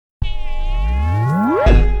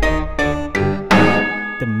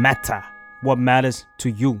matter what matters to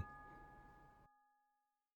you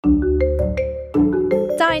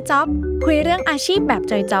จอยจ็อบคุยเรื่องอาชีพแบบ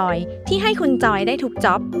จอยๆที่ให้คุณจอยได้ทุก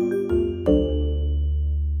จ็อบ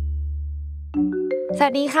ส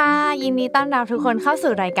วัสดีค่ะยินดีต้อนรับทุกคนเข้า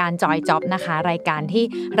สู่รายการจอยจ็อบนะคะรายการที่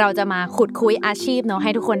เราจะมาขุดคุยอาชีพเนาะใ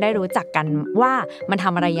ห้ทุกคนได้รู้จักกันว่ามันท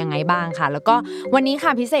ำอะไรยังไงบ้างค่ะแล้วก็วันนี้ค่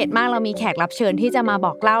ะพิเศษมากเรามีแขกรับเชิญที่จะมาบ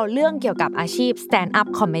อกเล่าเรื่องเกี่ยวกับอาชีพ stand up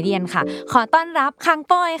comedian ค่ะขอต้อนรับคัง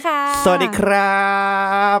ป้อยค่ะสวัสดีครั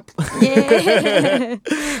บเย้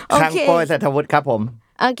คังป้อยเศรษฐวุฒิครับผม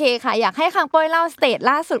โอเคค่ะอยากให้คังป้อยเล่าสเตจ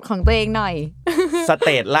ล่าสุดของตัวเองหน่อยสเต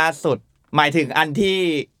จล่าสุดหมายถึงอัน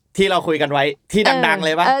ที่เราคุยกันไว้ที่ดังๆเล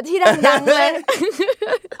ยป่ะที่ดังๆเลย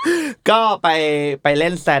ก็ไปเล่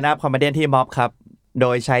น stand up comedian ที่ม็อบครับโด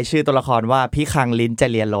ยใช้ชื่อตัวละครว่าพี่คังลิ้นจะ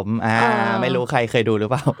เลียนล้มไม่รู้ใครเคยดูหรือ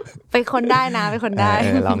เปล่าไปคนได้นะไปคนได้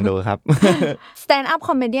ลองดูครับ stand up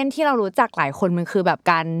comedian ที่เรารู้จักหลายคนมันคือแบบ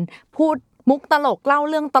การพูดมุกตลกเล่า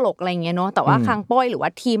เรื่องตลกอะไรอย่างเงี้ยเนาะแต่ว่าคังป้อยหรือว่า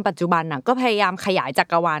ทีมปัจจุบันน่ะก็พยายามขยายจั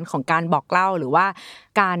กรวาลของการบอกเล่าหรือว่า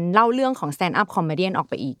การเล่าเรื่องของ stand up comedian ออก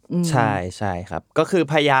ไปอีกใช่ๆครับก็คือ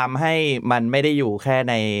พยายามให้มันไม่ได้อยู่แค่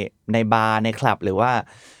ในบาร์ในคลับหรือว่า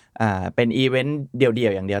เป็นอีเวนต์เดี่ย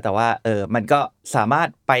วๆอย่างเดียวแต่ว่ามันก็สามารถ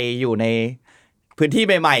ไปอยู่ในพื้นที่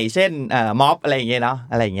ใหม่ๆเช่นม็อบอะไรอย่างเงี้ยเนาะ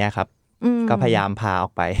อะไรอย่างเงี้ยครับก็พยายามพาออ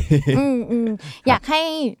กไปอยากให้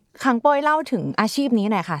คังป้อยเล่าถึงอาชีพนี้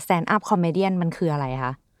หน่อยค่ะ stand up comedian มันคืออะไรค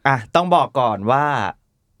ะต้องบอกก่อนว่า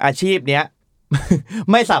อาชีพเนี้ย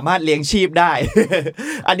ไม่สามารถเลี้ยงชีพได้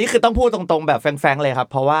อันนี้คือต้องพูดตรงๆแบบแฟงๆเลยครับ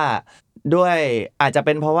เพราะว่าด้วยอาจจะเ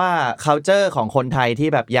ป็นเพราะว่า culture ของคนไทยที่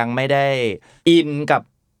แบบยังไม่ได้อินกับ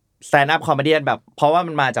stand up comedian แบบเพราะว่า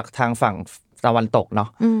มันมาจากทางฝั่งตะวันตกเนาะ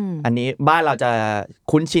อันนี้บ้านเราจะ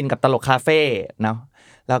คุ้นชินกับตลกคาเฟ่เนาะ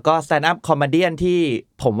แล้วก็ stand up comedian ที่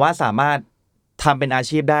ผมว่าสามารถทำเป็นอา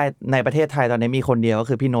ชีพได้ในประเทศไทยตอนนี้มีคนเดียวก็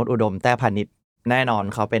คือพี่โน้ตอุดมแต้พานิชแน่นอน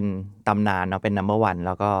เขาเป็นตำนานเนาะเป็น number 1แ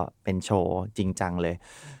ล้วก็เป็นโชว์จริงจังเลย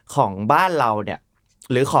ของบ้านเราเนี่ย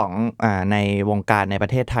หรือของในวงการในปร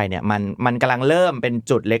ะเทศไทยเนี่ยมันกำลังเริ่มเป็น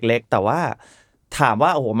จุดเล็กๆแต่ว่าถามว่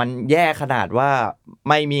าโอ้โหมันแย่ขนาดว่า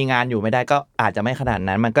ไม่มีงานอยู่ไม่ได้ก็อาจจะไม่ขนาด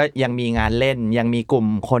นั้นมันก็ยังมีงานเล่นยังมีกลุ่ม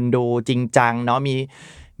คนดูจริงจังเนาะ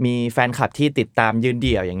มีแฟนคลับที่ติดตามยืนเ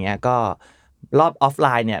ดี่ยวอย่างเงี้ยก็รอบออฟไล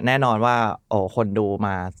น์เนี่ยแน่นอนว่าโอ้คนดูม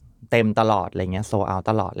าเต็มตลอดอะไรเงี้ยโซเอา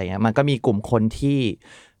ตลอดอะไรเงี้ยมันก็มีกลุ่มคนที่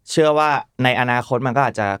เชื่อว่าในอนาคตมันก็อ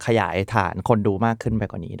าจจะขยายฐานคนดูมากขึ้นไป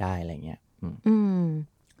กว่านี้ได้อะไรเงี้ย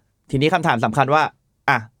ทีนี้คำถามสำคัญว่า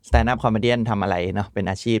stand up comedian ทำอะไรเนาะเป็น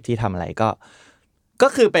อาชีพที่ทำอะไรก็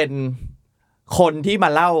คือเป็นคนที่มา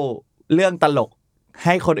เล่าเรื่องตลกใ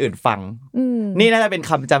ห้คนอื่นฟังนี่น่าจะเป็น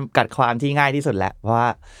คำจำกัดความที่ง่ายที่สุดแหละเพราะว่า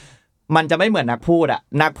มันจะไม่เหมือนนักพูด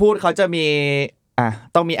นักพูดเขาจะมี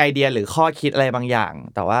ต้องมีไอเดียหรือข้อคิดอะไรบางอย่าง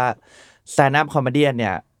แต่ว่า stand up comedian เ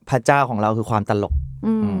นี่ยพระเจ้าของเราคือความตลก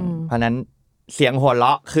เพราะนั้นเสียงหัวเร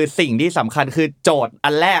าะคือสิ่งที่สำคัญคือโจทย์อั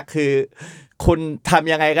นแรกคือคุณท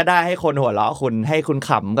ำยังไงก็ได้ให้คนหัวเราะคุณให้คุณข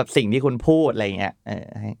ำกับสิ่งที่คุณพูดอะไรเงี้ย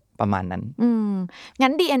ประมาณนั้นงั้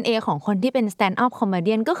น DNA ของคนที่เป็น stand up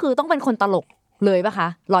comedian ก็คือต้องเป็นคนตลกเลยป่ะคะ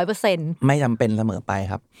 100% ไม่จำเป็นเสมอไป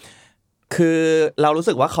ครับคือเรารู้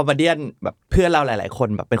สึกว่าคอมเมเดี้แบบเพื่อนเราหลายๆคน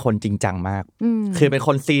แบบเป็นคนจริงจังมากคือเป็นค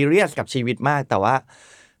นซีเรียสกับชีวิตมากแต่ว่า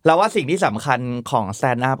เราว่าสิ่งที่สำคัญของ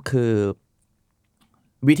stand up คือ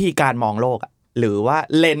วิธีการมองโลกหรือว่า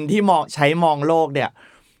เลนส์ที่ใช้มองโลกเนี่ย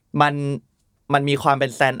มันมีความเป็น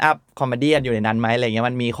stand up comedian อยู่ในนั้นไหมอะไรเงี้ย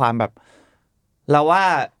มันมีความแบบเราว่า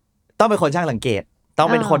ต้องเป็นคนช่างสังเกตต้อง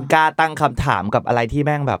เป็นคนกล้าตั้งคำถามกับอะไรที่แ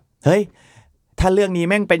ม่งแบบเฮ้ยถ้าเรื่องนี้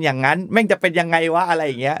แม่งเป็นอย่างนั้นแม่งจะเป็นยังไงวะอะไร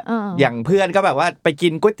อย่างเงี้ยอย่างเพื่อนก็แบบว่าไปกิ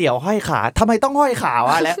นก๋วยเตี๋ยวห้อยขาทำไมต้องห้อยขาว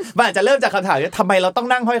ะแล้วมันอาจจะเริ่มจากคำถามว่าทำไมเราต้อง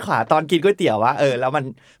นั่งห้อยขาตอนกินก๋วยเตี๋ยววะแล้วมัน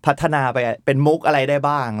พัฒนาไปเป็นมุกอะไรได้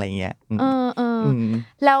บ้างอะไรเงี้ย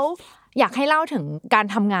แล้วอยากให้เล่าถึงการ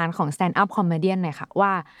ทำงานของ stand up comedian หน่อยค่ะว่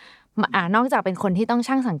านอกจากเป็นคนที่ต้อง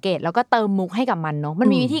ช่างสังเกตแล้วก็เติมมุกให้กับมันเนาะมัน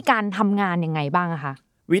มีวิธีการทำงานยังไงบ้างอะคะ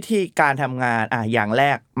วิธีการทำงานอย่างแร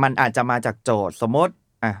กมันอาจจะมาจากโจทย์สมมติ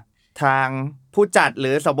ทางผู้จัดห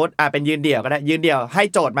รือสมมติเป็นยืนเดี่ยวก็ได้ยืนเดี่ยวให้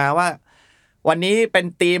โจทย์มาว่าวันนี้เป็น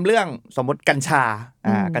ธีมเรื่องสมมติกัญชา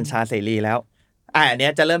กัญชาเสรีแล้วอันเนี้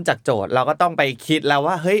ยจะเริ่มจากโจทย์เราก็ต้องไปคิดแล้ว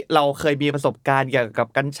ว่าเฮ้ยเราเคยมีประสบการณ์เกี่ยวกับ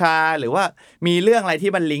กัญชาหรือว่ามีเรื่องอะไร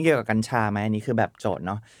ที่มันลิงก์เกี่ยวกับกัญชาไหมอันนี้คือแบบโจทย์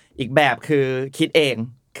เนาะอีกแบบคือคิดเอง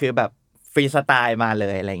คือแบบฟรีสไตล์มาเล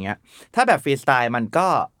ยอะไรเงี้ยถ้าแบบฟรีสไตล์มันก็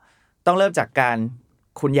ต้องเริ่มจากการ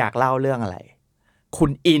คุณอยากเล่าเรื่องอะไรคุ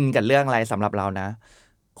ณอินกับเรื่องอะไรสำหรับเรานะ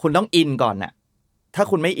คุณต้องอินก่อนน่ะถ้า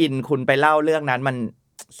คุณไม่อินคุณไปเล่าเรื่องนั้นมัน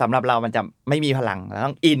สำหรับเรามันจะไม่มีพลังเรา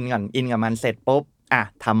ต้องอินก่อนอินกับมันเสร็จปุ๊บ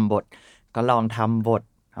ทำบทก็ลองทำบ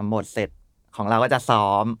ทเสร็จ ของเราก็จะซ้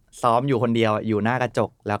อมอยู่คนเดียวอยู่หน้ากระจ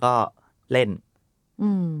กแล้วก็เล่น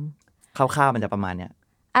คร่าวๆมันจะประมาณเนี้ย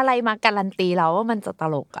อะไรมาการันตีเราว่ามันจะต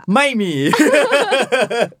ลกอ่ะไม่มี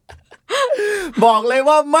บอกเลย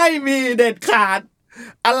ว่าไม่มีเด็ดขาด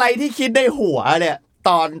อะไรที่คิดในหัวเนี่ย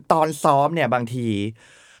ตอนซ้อมเนี่ยบางที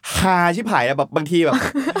ฮาชิบหายแบบบางทีแบบ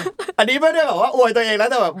อันนี้ไม่ได้แบบว่าอวยตัวเองแล้ว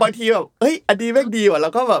แต่แบบบางทีแบบเฮ้ยอันนี้แม่งดีว่ะแล้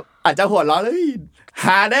วก็แบบอาจจะหัวเราะเลยฮ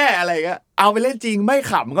าแน่อะไรเงี้ยเอาไปเล่นจริงไม่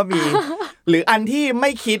ขำก็มี หรืออันที่ไ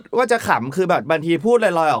ม่คิดว่าจะขำคือแบบบางทีพูดล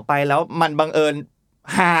อยๆออกไปแล้วมันบังเอิญ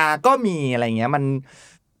ฮาก็มีอะไรเงี้ยมัน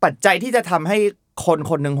ปัจจัยที่จะทำให้คน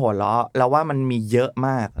คนนึงหัวเราะแล้วว่ามันมีเยอะม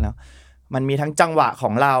ากแล้วมันมีทั้งจังหวะขอ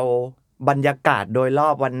งเราบรรยากาศโดยรอ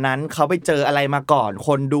บวันนั้นเขาไปเจออะไรมาก่อนค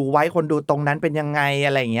นดูไว้คนดูตรงนั้นเป็นยังไงอ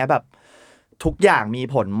ะไรเงี้ยแบบทุกอย่างมี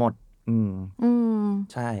ผลหมด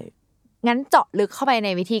ใช่งั้นเจาะลึกเข้าไปใน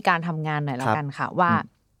วิธีการทำงานหน่อยแล้วกันค่ะว่า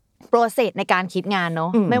โปรเซสในการคิดงานเนา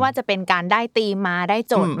ะไม่ว่าจะเป็นการได้ธีมมาได้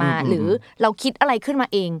โจทย์มาหรือเราคิดอะไรขึ้นมา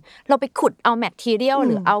เองเราไปขุดเอาแมททีเรียลห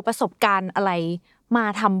รือเอาประสบการณ์อะไรมา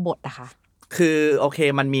ทำบทอะค่ะคือโอเค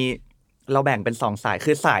มันมีเราแบ่งเป็น2สาย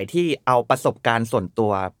คือสายที่เอาประสบการณ์ส่วนตั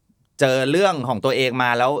วเจอเรื่องของตัวเองมา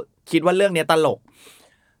แล้วคิดว่าเรื่องนี้ตลก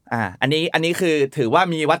อันนี้คือถือว่า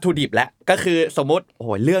มีวัตถุดิบแล้วก็คือสมมติโอ้โห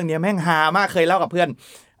เรื่องนี้แม่งฮามากเคยเล่ากับเพื่อน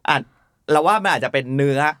เราว่ามันอาจจะเป็นเ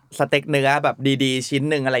นื้อสเต็กเนื้อแบบดีๆชิ้น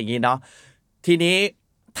นึงอะไรอย่างงี้เนาะทีนี้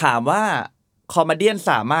ถามว่าคอมเมเดี้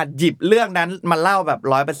สามารถหยิบเรื่องนั้นมาเล่าแบบ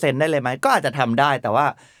 100% ได้เลยมั้ยก็อาจจะทำได้แต่ว่า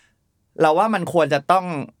เราว่ามันควรจะต้อง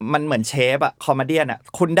มันเหมือนเชฟอะคอมเมเดี้อะ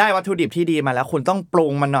คุณได้วัตถุดิบที่ดีมาแล้วคุณต้องปรุ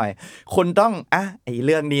งมันหน่อยคุณต้องไอ้เ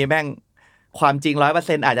รื่องนี้แม่งความจริง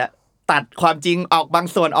 100% อาจจะตัดความจริงออกบาง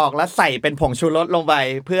ส่วนออกแล้วใส่เป็นผงชูรสลงไป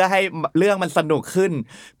เพื่อให้เรื่องมันสนุกขึ้น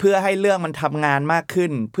เพื่อให้เรื่องมันทำงานมากขึ้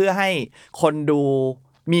นเพื่อให้คนดู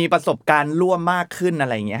มีประสบการณ์ร่วมมากขึ้นอะ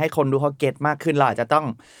ไรอย่างเงี้ยให้คนดูเขาเก็ทมากขึ้นเราอาจจะต้อง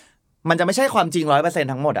มันจะไม่ใช่ความจริง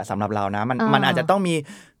 100% ทั้งหมดอะสำหรับเรานะมันอาจจะต้องมี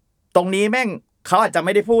ตรงนี้แม่งเขาอาจจะไ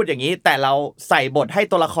ม่ได้พูดอย่างนี้แต่เราใส่บทให้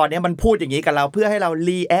ตัวละครนี้มันพูดอย่างนี้กับเราเพื่อให้เรา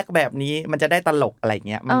รีแอคแบบนี้มันจะได้ตลกอะไร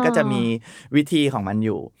เงี้ยมันก็จะมีวิธีของมันอ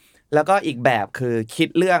ยู่แล้วก็อีกแบบคือคิด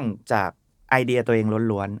เรื่องจากไอเดียตัวเอง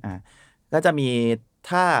ล้วนๆก็จะมี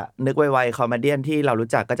ถ้านึกไวๆคอมเมเดี้ที่เรารู้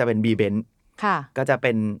จักก็จะเป็นบีเบนค่ะก็จะเ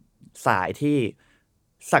ป็นสายที่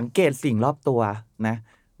สังเกตสิ่งรอบตัวนะ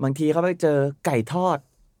บางทีเขาไปเจอไก่ทอด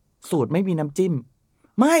สูตรไม่มีน้ำจิ้ม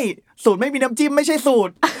ไม่สูตรไม่มีน้ำจิ้มไม่ใช่สูต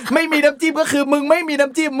ร ไม่มีน้ำจิ้มก็คือมึงไม่มีน้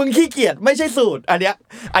ำจิ้มมึงขี้เกียจไม่ใช่สูตรอัน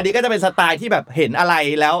นี้ก็จะเป็นสไตล์ที่แบบเห็นอะไร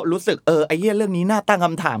แล้วรู้สึกไอ้เหี้ยเรื่องนี้น่าตั้งค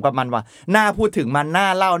ำถามกับมันว่ะน่าพูดถึงมันน่า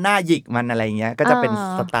เล่าน่าหยิกมันอะไรเงี้ยก็จะเป็น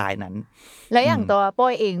สไตล์นั้นแล้วอย่างตัวโป้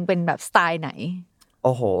ยเองเป็นแบบสไตล์ไหนโ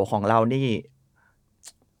อ้โหของเรานี่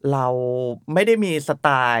เราไม่ได้มีสไต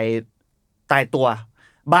ล์ตายตัว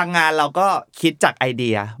บางงานเราก็คิดจากไอเดี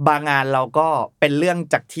ยบางงานเราก็เป็นเรื่อง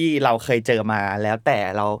จากที่เราเคยเจอมาแล้วแ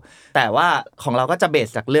ต่ว่าของเราก็จะเบ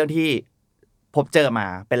สจากเรื่องที่พบเจอมา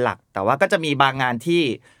เป็นหลักแต่ว่าก็จะมีบางงานที่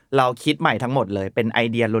เราคิดใหม่ทั้งหมดเลยเป็นไอ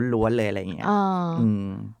เดียล้วนๆเลยอะไรอย่างเงี้ย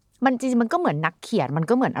มันจริงมันก็เหมือนนักเขียนมัน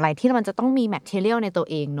ก็เหมือนอะไรที่มันจะต้องมีแมททีเรียลในตัว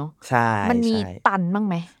เองเนาะใช่มันมีตันบ้าง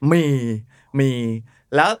ไหมมี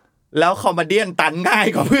แล้วคอมเมเดี้ตันง่าย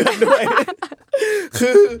กว่าเพื่อนด้วย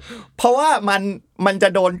คือเพราะว่ามันจะ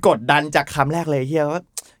โดนกดดันจากคำแรกเลยเฮียว่า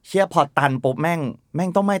เฮียพอตันปุ๊บแม่ง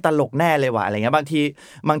ต้องไม่ตลกแน่เลยว่ะอะไรเงี้ยบา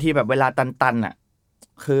งทีแบบเวลาตันอ่ะ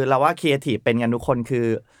คือเราว่าครีเอทีฟเป็นกันทุกคนคือ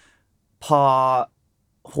พอ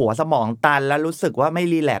หัวสมองตันแล้วรู้สึกว่าไม่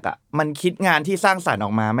รีแลกซ์อ่ะมันคิดงานที่สร้างสรรค์อ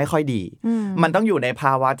อกมาไม่ค่อยดีมันต้องอยู่ในภ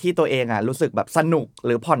าวะที่ตัวเองอ่ะรู้สึกแบบสนุกห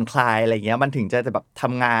รือผ่อนคลายอะไรเงี้ยมันถึงจะแบบท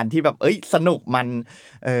ำงานที่แบบสนุกมัน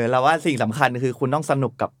เราว่าสิ่งสำคัญคือคุณต้องสนุ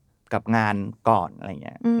กกับงานก่อนอะไรเ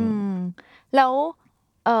งี้ยแล้ว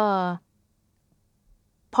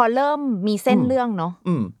พอเริ่มมีเส้นเรื่องเนาะ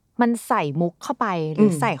มันใส่มุกเข้าไปหรื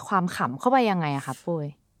อใส่ความขำเข้าไปยังไงอะคะปุ้ย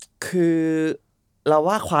คือเรา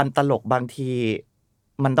ว่าความตลกบางที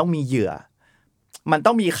มันต้องมีเหยื่อมันต้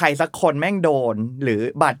องมีใครสักคนแม่งโดนหรือ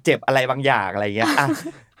บาดเจ็บอะไรบางอย่างอะไรเงี้ย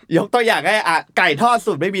ยกตัวอย่างให้ไก่ทอด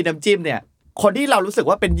สูตรไม่มีน้ำจิ้มเนี่ยคนที่เรารู้สึก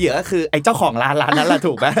ว่าเป็นเหยื่อก็คือไอ้เจ้าของร้านนั้นแหละ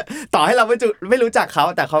ถูกไหมต่อให้เราไม่รู้จักเขา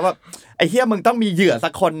แต่เขาแบบไอ้เหี้ยมึงต้องมีเหยื่อสั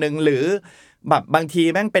กคนนึงหรือแบบบางที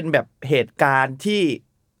แม่งเป็นแบบเหตุการณ์ที่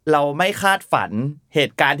เราไม่คาดฝันเห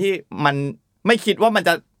ตุการณ์ที่มันไม่คิดว่ามันจ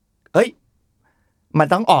ะมัน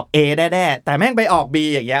ต้องออก A แน่ๆแต่แม่งไปออก B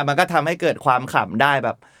อย่างเงี้ยมันก็ทำให้เกิดความขำได้แบ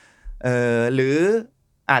บหรือ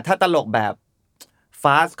ถ้าตลกแบบ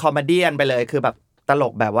fast comedian ไปเลยคือแบบตล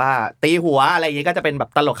กแบบว่าตีหัวอะไรอย่างงี้ก็จะเป็นแบบ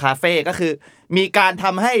ตลกคาเฟ่ก็คือมีการท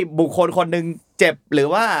ำให้บุคคลคนนึงเจ็บหรือ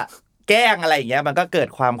ว่าแกล้งอะไรอย่างเงี้ยมันก็เกิด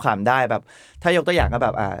ความขำได้แบบถ้ายกตัวอย่างก็แบ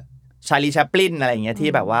บชาลีแชปลินอะไรอย่างเงี้ยที่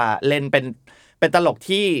แบบว่าเล่นเป็นตลก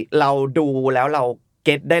ที่เราดูแล้วเรา เ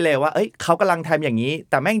ก็ตได้เลยว่าเอ้ยเขากำลังทำอย่างนี้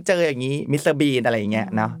แต่แม่งเจออย่างนี้มิสเตอร์บีนอะไรอย่างเงี้ย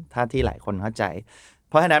เนาะถ้าที่หลายคนเข้าใจ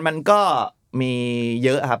เพราะฉะนั้นมันก็มีเย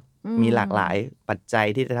อะครับมีหลากหลายปัจจัย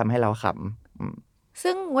ที่จะทำให้เราขำ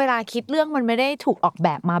ซึ่งเวลาคิดเรื่องมันไม่ได้ถูกออกแบ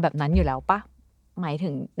บมาแบบนั้นอยู่แล้วปะหมายถึ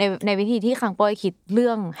งในวิธีที่คังโป้ยคิดเรื่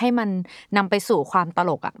องให้มันนำไปสู่ความต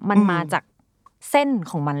ลกอ่ะมันมาจากเส้น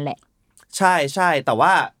ของมันแหละใช่ใช่แต่ว่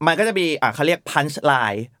ามันก็จะมีเขาเรียกพันช์ไล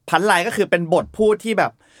น์ก็คือเป็นบทพูดที่แบ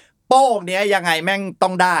บโป้งเนี้ยยังไงแม่งต้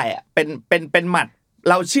องได้อะเป็นหมัด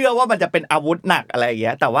เราเชื่อว่ามันจะเป็นอาวุธหนักอะไรอย่างเ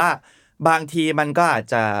งี้ยแต่ว่าบางทีมันก็อาจ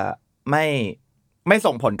จะไม่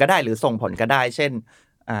ส่งผลก็ได้หรือส่งผลก็ได้เช่น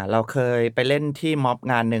เราเคยไปเล่นที่ม็อบ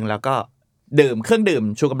งานนึงแล้วก็ดื่มเครื่องดื่ม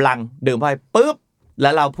ชูกำลังดื่มไปปุ๊บแล้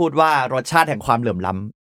วเราพูดว่ารสชาติแห่งความเหลื่อมล้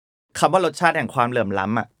ำคำว่ารสชาติแห่งความเหลื่อมล้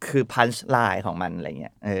ำอ่ะคือพันช์ไลน์ของมันอะไรเงี้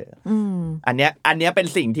ยอันเนี้ยเป็น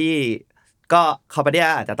สิ่งที่ก็คอมเมดี้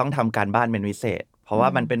อาจจะต้องทำการบ้านเป็นพิเศษเพราะว่า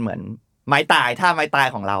มันเป็นเหมือนไม้ตายท่าไม้ตาย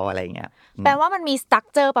ของเราอะไรเงี้ยแปลว่ามันมีสตรัค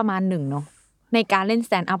เจอร์ประมาณหนึ่งเนาะในการเล่นส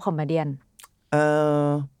แตนด์อัพคอมเมดี้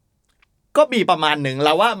ก็มีประมาณหนึ่งแ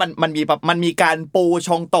ล้วว่ามันมีการปูช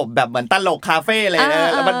งตบแบบเหมือนตลกคาเฟ่เลยน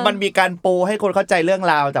ะแล้วมันมีการปูให้คนเข้าใจเรื่อง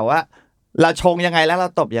ราวแต่ว่าเราชงยังไงแล้วเรา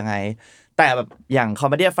ตบยังไงแต่แบบอย่างคอม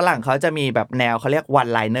เมดี้ฝรั่งเขาจะมีแบบแนวเขาเรียกวัน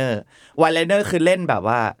ไลเนอร์คือเล่นแบบ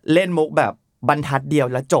ว่าเล่นมุกแบบบรรทัดเดียว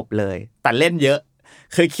แล้วจบเลยแต่เล่นเยอะ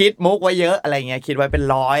คือคิดมุกไว้เยอะอะไรเงี้ยคิดไว้เป็น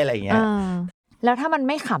100อะไรเงี้ยแล้วถ้ามัน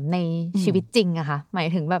ไม่ขำในชีวิตจริงอะคะหมาย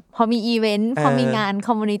ถึงแบบพอมีอีเวนต์พอมีงานค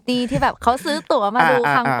อมมูนิตี้ที่แบบเขาซื้อตั๋วมาดู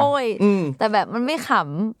คังโป้ยแต่แบบมันไม่ข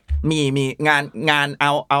ำมีงาน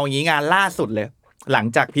เอาอย่างงี้งานล่าสุดเลยหลัง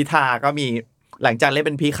จากพิธาก็มีหลังจากเล่นเ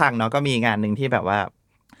ป็นพี่คังเนาะก็มีงานนึงที่แบบว่า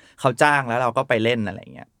เขาจ้างแล้วเราก็ไปเล่นอะไร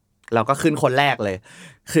เงี้ยเราก็ขึ้นคนแรกเลย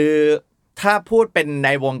คือถ้าพูดเป็นใน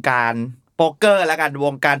วงการโป๊กเกอร์แล้วกันว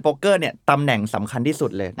งการโป๊กเกอร์เนี่ยตำแหน่งสำคัญที่สุ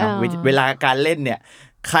ดเลยนะเวลาการเล่นเนี่ย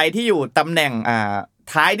ใครที่อยู่ตำแหน่ง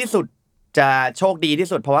ท้ายที่สุดจะโชคดีที่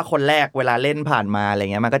สุดเพราะว่าคนแรกเวลาเล่นผ่านมาอะไร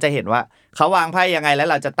เงี้ยมันก็จะเห็นว่าเขาวางไพ่ยังไงแล้ว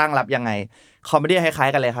เราจะตั้งรับยังไงคอมเมดี้คล้าย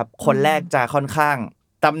ๆกันเลยครับคนแรกจะค่อนข้าง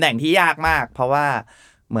ตำแหน่งที่ยากมากเพราะว่า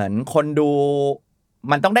เหมือนคนดู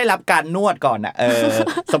มันต้องได้รับการนวดก่อนอ่ะ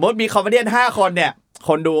สมมติมีคอมเมดี้5คนเนี่ยค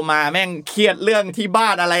นดูมาแม่งเครียดเรื่องที่บ้า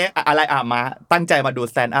นอะไรมาตั้งใจมาดู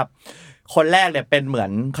สแตนด์อัพคนแรกเนี่ยเป็นเหมือ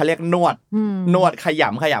นเขาเรียกนวดขย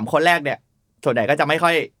ำคนแรกเนี่ยส่วนใหญ่ก็จะไ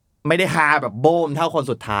ม่ได้ฮาแบบโบมเท่าคน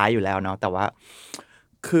สุดท้ายอยู่แล้วเนาะแต่ว่า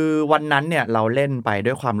คือวันนั้นเนี่ยเราเล่นไป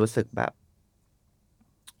ด้วยความรู้สึกแบบ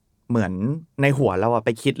เหมือนในหัวเราอะไป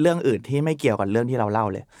คิดเรื่องอื่นที่ไม่เกี่ยวกับเรื่องที่เราเล่า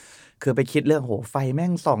เลยคือไปคิดเรื่องโหไฟแม่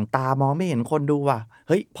งส่องตามองไม่เห็นคนดูว่ะเ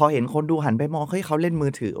ฮ้ยพอเห็นคนดูหันไปมองเฮ้ยเขาเล่นมื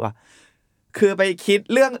อถือว่ะคือไปคิด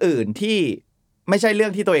เรื่องอื่นที่ไม่ใช่เรื่อ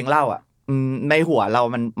งที่ตัวเองเล่าอ่ะในหัวเรา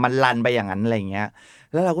มันรันไปอย่างนั้นอะไรเงี้ย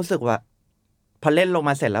แล้วเราก็รู้สึกว่าพอเล่นลง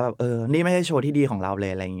มาเสร็จแล้วแบบนี่ไม่ใช่โชว์ที่ดีของเราเล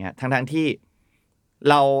ยอะไรเงี้ยทั้งที่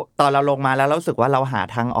ตอนเราลงมาแล้วเรารู้สึกว่าเราหา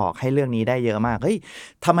ทางออกให้เรื่องนี้ได้เยอะมากเฮ้ย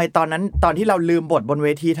ทำไมตอนที่เราลืมบทบนเว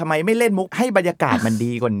ทีทำไมไม่เล่นมุกให้บรรยากาศมัน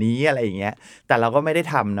ดีกว่านี้อะไรอย่างเงี้ยแต่เราก็ไม่ได้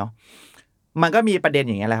ทำเนาะมันก็มีประเด็น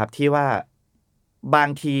อย่างเงี้ยแหละครับที่ว่าบาง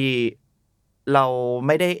ทีเราไ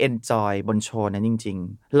ม่ได้เอนจอยบนโชว์นั้นจริง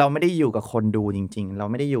ๆเราไม่ได้อยู่กับคนดูจริงๆเรา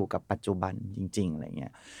ไม่ได้อยู่กับปัจจุบันจริงๆอะไรเงี้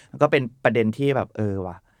ยก็เป็นประเด็นที่แบบ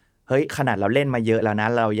ว่ะเฮ้ยขนาดเราเล่นมาเยอะแล้วนะ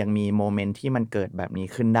เรายังมีโมเมนต์ที่มันเกิดแบบนี้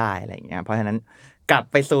ขึ้นได้อะไรเงี้ยเพราะฉะนั้นกลับ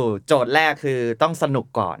ไปสู่โจทย์แรกคือต้องสนุก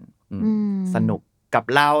ก่อนสนุกกับ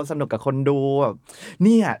เราสนุกกับคนดูแบบเ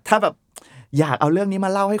นี่ยถ้าแบบอยากเอาเรื่องนี้มา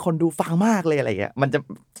เล่าให้คนดูฟังมากเลยอะไรเงี้ยมั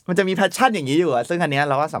นจะมีแพชชั่นอย่างนี้อยู่ซึ่งอันเนี้ย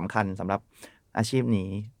เราว่าสำคัญสำหรับอาชีพนี้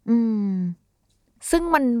ซึ่ง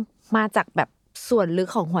มันมาจากแบบส่วนลึก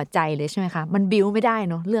ของหัวใจเลยใช่ไหมคะมันบิ้วไม่ได้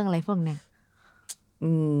เนาะเรื่องอะไรพวกนี้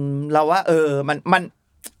เราว่ามัน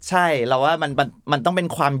ใช่เราว่ามันต้องเป็น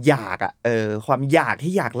ความอยากอ่ะความอยาก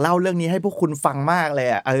ที่อยากเล่าเรื่องนี้ให้พวกคุณฟังมากเลย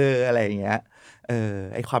อ่ะอะไรอย่างเงี้ย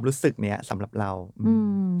ไอความรู้สึกเนี้ยสำหรับเรา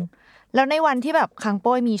แล้วในวันที่แบบคังโ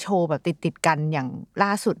ป้ยมีโชว์แบบติดกันอย่างล่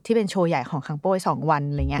าสุดที่เป็นโชว์ใหญ่ของคังโป้ย2วัน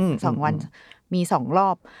อะไรเงี้ย2วันมี2รอ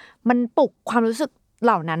บมันปลุกความรู้สึกเ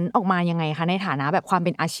หล่านั้นออกมายังไงคะในฐานะแบบความเ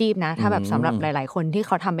ป็นอาชีพนะถ้าแบบสำหรับหลายๆคนที่เ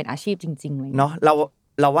ขาทำเป็นอาชีพจริงๆเลยเนาะเ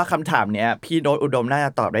ราว่าคำถามเนี้ยพี่โน้ตอุดมน่าจ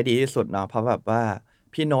ะตอบได้ดีที่สุดเนาะเพราะแบบว่า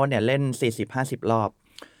พี่โน้ตเนี่ยเล่น 40-50 รอบ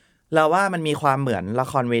เราว่ามันมีความเหมือนละ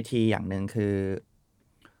ครเวทีอย่างนึงคือ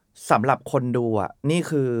สำหรับคนดูอ่ะนี่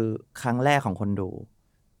คือครั้งแรกของคนดู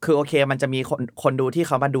คือโอเคมันจะมีคนดูที่เ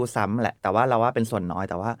ขามาดูซ้ำแหละแต่ว่าเราว่าเป็นส่วนน้อย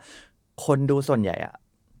แต่ว่าคนดูส่วนใหญ่อ่ะ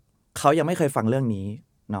เขายังไม่เคยฟังเรื่องนี้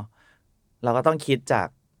เนาะเราก็ต้องคิดจาก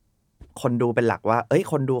คนดูเป็นหลักว่า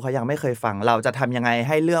คนดูเขายังไม่เคยฟังเราจะทำยังไงใ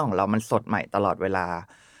ห้เรื่องของเรามันสดใหม่ตลอดเวลา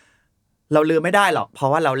เราลืมไม่ได้หรอกเพรา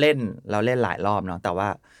ะว่าเราเล่นหลายรอบเนาะแต่ว่า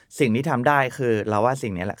สิ่งที่ทำได้คือเราว่าสิ่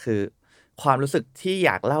งนี้แหละคือ ความรู้สึกที่อ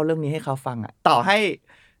ยากเล่าเรื่องนี้ให้เขาฟังอ่ะต่อให้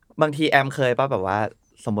บางทีแอมเคยป่ะแบบว่า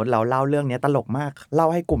สมมติเราเล่าเรื่องนี้ตลกมากเล่า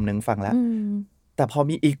ให้กลุ่มนึงฟังแล้วแต่พอ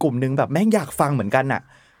มีอีกกลุ่มนึงแบบแม่งอยากฟังเหมือนกันน่ะ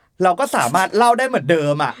เราก็สามารถเล่าได้เหมือนเดิ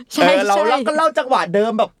มอ่ะเราก็เล่าจังหวะเดิ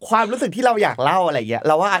มแบบความรู้สึกที่เราอยากเล่าอะไรเงี้ยเ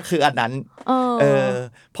ราว่าคืออันนั้น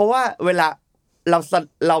เพราะว่าเวลา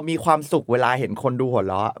เรามีความสุขเวลาเห็นคนดูหัว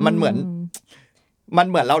เราะมันเหมือ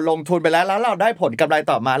นเราลงทุนไปแล้วเราได้ผลกำไร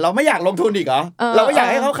ต่อมาเราไม่อยากลงทุนอีกเหรอเราไม่อยาก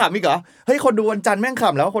ให้เขาขำอีกเหรอเฮ้ยคนดูวันจันทร์แม่งข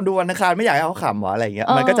ำแล้วคนดูวันอังคารไม่อยากให้เขาขำหรออะไรเงี้ย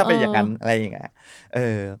มันก็จะเป็นอย่างนั้นอะไรอย่างเงี้ย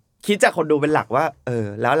คิดจากคนดูเป็นหลักว่า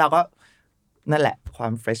แล้วเราก็นั่นแหละควา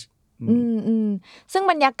มเฟรชซึ่ง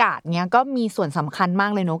บรรยากาศเนี้ยก็มีส่วนสำคัญมา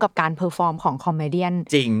กเลยเนอะกับการเพอร์ฟอร์มของคอมเมเดี้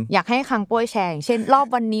จริงอยากให้คังโป้ยแชร์อย่างเช่นรอบ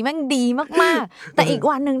วันนี้แม่งดีมากๆแต่อีก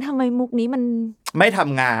วันนึงทำไมมุกนี้มันไม่ท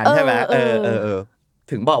ำงานใช่ไหม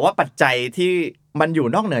ถึงบอกว่าปัจจัยที่มันอยู่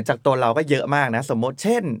นอกเหนือจากตัวเราก็เยอะมากนะสมมติเ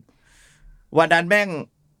ช่นวันนั้นแม่ง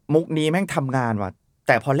มุกนี้แม่งทำงานว่ะแ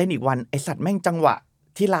ต่พอเล่นอีกวันไอสัตว์แม่งจังหวะ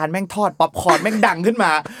ที่ร้านแม่งทอดป๊อปคอร์นแม่งดังขึ้นม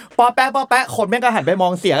าปอแปะคนแม่งก็หันไปมอ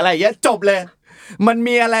งเสียงอะไรเงี้ยจบเลยมัน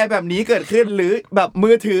มีอะไรแบบนี้เกิดขึ้นหรือแบบมื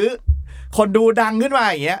อถือคนดูดังขึ้นมา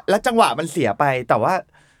อย่างเงี้ยแล้วจังหวะมันเสียไปแต่ว่า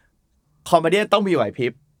คอมเมดี้ต้องมีไหวพริ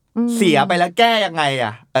บเสียไปแล้วแก้ยังไงอ่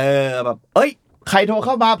ะแบบเอ้ยใครโทรเ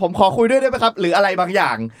ข้ามาผมขอคุยด้วยได้ไหมครับหรืออะไรบางอย่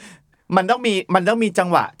างมันต้องมีจัง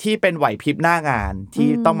หวะที่เป็นไหวพริบหน้างานที่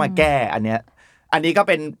ต้องมาแก้อันนี้ก็เ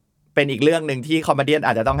ป็นอีกเรื่องนึงที่คอมเมดี้อ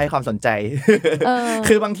าจจะต้องให้ความสนใจ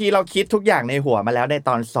คือบางทีเราคิดทุกอย่างในหัวมาแล้วในต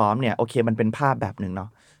อนซ้อมเนี่ยโอเคมันเป็นภาพแบบนึงเนา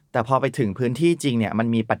ะแต่พอไปถึงพื้นที่จริงเนี่ยมัน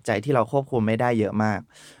มีปัจจัยที่เราควบคุมไม่ได้เยอะมาก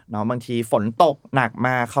เนาะบางทีฝนตกหนักม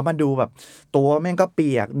าเขามาดูแบบตัวแม่งก็เ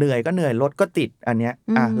ปียกเหนื่อยก็เหนื่อยรถก็ติดอันเนี้ย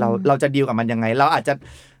เราจะดีลกับมันยังไงเราอาจจะ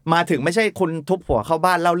มาถึงไม่ใช่คุณทุบหัวเข้า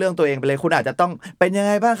บ้านเล่าเรื่องตัวเองไปเลยคุณอาจจะต้องเป็นยังไ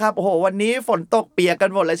งบ้างครับโอ้โหวันนี้ฝนตกเปียกกั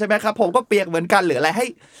นหมดเลยใช่ไหมครับผมก็เปียกเหมือนกันหรืออะไรให้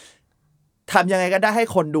ทำยังไงก็ได้ให้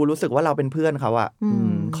คนดูรู้สึกว่าเราเป็นเพื่อนเขาอะ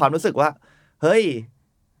ความรู้สึกว่าเฮ้ย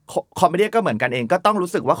คอมเมดี้ก็เหมือนกันเองก็ต้อง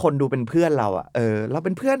รู้สึกว่าคนดูเป็นเพื่อนเราอ่ะเราเ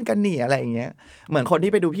ป็นเพื่อนกันนี่อะไรอย่างเงี้ยเหมือนคน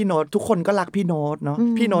ที่ไปดูพี่โน้ตทุกคนก็รักพี่โน้ตเนาะ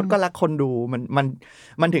พี่โน้ตก็รักคนดู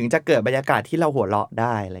มันถึงจะเกิดบรรยากาศที่เราหัวเราะไ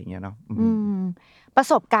ด้อะไรอย่างเงี้ยเนาะประ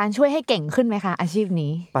สบการณ์ช่วยให้เก่งขึ้นไหมคะอาชีพ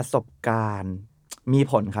นี้ประสบการณ์มี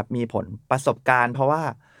ผลครับมีผลประสบการณ์เพราะว่า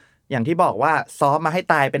อย่างที่บอกว่าซ้อมมาให้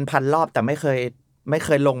ตายเป็นพันรอบแต่ไม่เค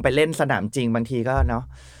ยลงไปเล่นสนามจริงบางทีก็เนาะ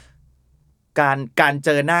การเจ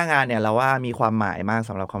อหน้างานเนี่ยเราว่ามีความหมายมากส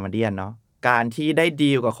ำหรับคอมเมดี้เนาะการที่ได้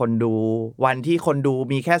ดีลกับคนดูวันที่คนดู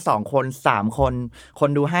มีแค่2คน3คนคน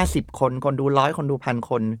ดู50คนคนดู100คนดู1,000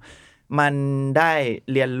คนมันได้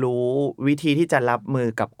เรียนรู้วิธีที่จะรับมือ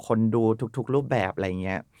กับคนดูทุกๆรูปแบบอะไรเ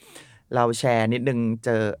งี้ยเราแชร์นิดนึง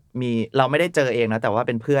เราไม่ได้เจอเองนะแต่ว่าเ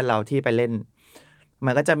ป็นเพื่อนเราที่ไปเล่นมั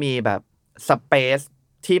นก็จะมีแบบสเปซ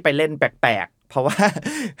ที่ไปเล่นแปลกๆเพราะว่า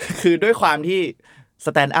คือด้วยความที่ส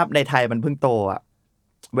แตนด์อัพในไทยมันเพิ่งโตอ่ะ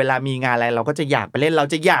เวลามีงานอะไรเราก็จะอยากไปเล่นเรา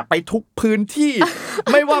จะอยากไปทุกพื้นที่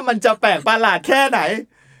ไม่ว่ามันจะแปลกประหลาดแค่ไหน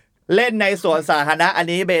เล่นในสวนสาธารณะอัน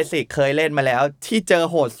นี้เบสิกเคยเล่นมาแล้วที่เจอ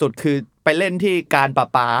โหดสุดคือไปเล่นที่การประ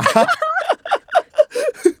ปา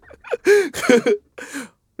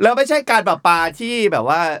แล้วไม่ใช่การประปาที่แบบ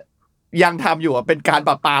ว่ายังทำอยู่เป็นการป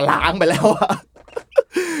ระปาล้างไปแล้วอะ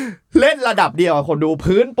เล่นระดับเดียวคนดู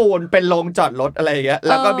พื้นปูนเป็นโรงจอดรถอะไรอย่างเงี้ยแ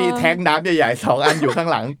ล้วก็มีแทงน้ำใหญ่ๆ2อันอยู่ข้าง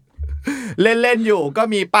หลังเล่นอยู่ก็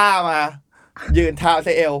มีป้ามายืนเท้าเซ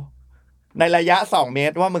เอลในระยะ2เม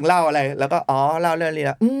ตรว่ามึงเล่าอะไรแล้วก็เล่าเรื่องนี้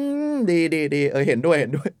นะดีเห็นด้วย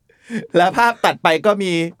แล้วภาพตัดไปก็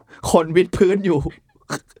มีคนวิดพื้นอยู่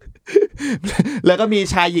แล้วก็มี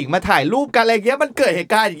ชายหญิงมาถ่ายรูปกันอะไรเงี้ยมันเกิดเห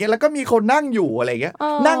ตุการณ์อย่างเงี้ยแล้วก็มีคนนั่งอยู่อะไรเงี้ย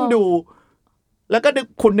นั่งดูแล้วก็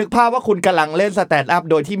คุณนึกภาพว่าคุณกำลังเล่นสแตนด์อัพ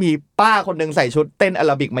โดยที่มีป้าคนนึงใส่ชุดเต้นแอโ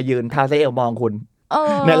รบิกมายืนทาเซเอลมองคุณ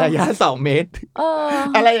ในระยะ2เมตร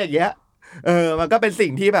อะไรอย่างเงี้ยมันก็เป็นสิ่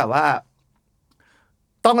งที่แบบว่า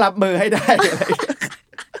ต้องรับมือให้ได้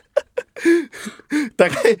แ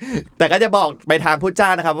ต่ก็จะบอกไปทางผู้จ้า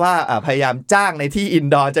งนะครับว่าพยายามจ้างในที่อิน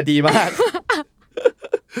ดอร์จะดีมาก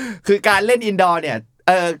คือการเล่นอินดอร์เนี่ย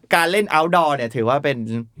การเล่นเอาท์ดอร์เนี่ยถือว่าเ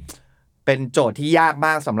ป็นโจทย์ที่ยากม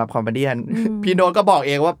ากสำหรับคอมเมดี้พี่โน้ตก็บอกเ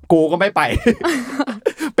องว่ากูก็ไม่ไป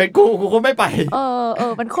เป็นกูก็ไม่ไป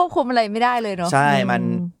มันควบคุมอะไรไม่ได้เลยเนาะใช่มัน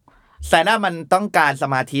แต่น่ามันต้องการส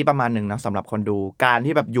มาธิประมาณนึงเนาะสำหรับคนดูการ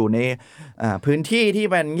ที่แบบอยู่ในพื้นที่ที่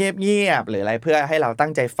มันเงียบๆหรืออะไรเพื่อให้เราตั้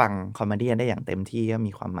งใจฟังคอมเมดี้ได้อย่างเต็มที่ก็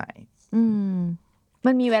มีความหมาย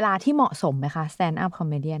มันมีเวลาที่เหมาะสมไหมคะสแตนด์อัพคอม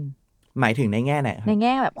เมดี้หมายถึงในแง่ไหนในแ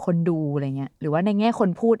ง่แบบคนดูอะไรเงี้ยหรือว่าในแง่คน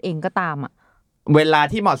พูดเองก็ตามอ่ะเวลา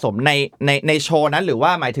ที่เหมาะสมในโชว์นั้นหรือว่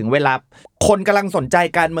าหมายถึงเวลาคนกำลังสนใจ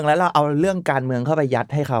การเมืองแล้วเราเอาเรื่องการเมืองเข้าไปยัด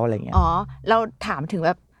ให้เขาอะไรเงี้ยเราถามถึงแ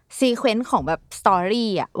บบซีเควนซ์ของแบบสตอรี่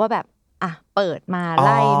อ่ะว่าแบบ เปิดมาไ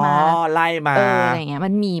ล่มาอะไรเงี้ย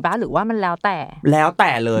มันมีป่ะหรือว่ามันแล้วแต่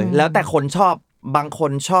เลยแล้วแต่คนชอบบางค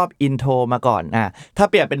นชอบอินโทรมาก่อนถ้า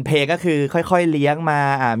เปรียบเป็นเพลงก็คือค่อยๆเลี้ยงมา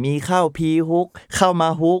มีเข้าพีฮุกเข้ามา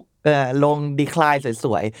ฮุกลงดีคลายส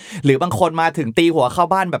วยๆหรือบางคนมาถึงตีหัวเข้า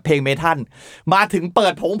บ้านแบบเพลงเมทัลมาถึงเปิ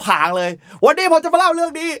ดผงผางเลยวันนี้ผมจะมาเล่าเรื่อ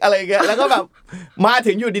งนี้อะไรเงี้ยแล้วก็แบบมา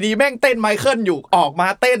ถึงอยู่ดีๆแม่งเต้นไมเคิลอยู่ออกมา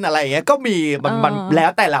เต้นอะไรเงี้ยก็มีมันแล้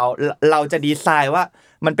วแต่เราจะดีไซน์ว่า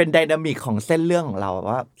มันเป็นไดนามิกของเส้นเรื่องของเรา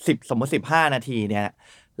ว่าสมมติ15นาทีเนี่ย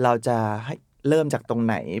เราจะให้เริ่มจากตรงไ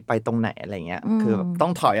หนไปตรงไหนอะไรเงี้ยคือต้อ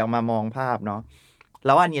งถอยออกมามองภาพเนาะแ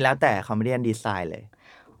ล้วอันนี้แล้วแต่คอมเมเดี้ดีไซน์เลย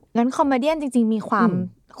งั้นคอมเมเดี้จริงๆมีความ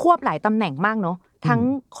ควบหลายตำแหน่งมากเนาะทั้ง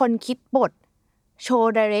คนคิดบทโช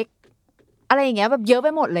ว์ไดเรกอะไรอย่างเงี้ยแบบเยอะไป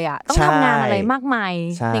หมดเลยอ่ะต้องทำงานอะไรมากมาย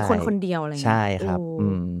ในคนเดียวอะไรเงี้ยใช่ครับ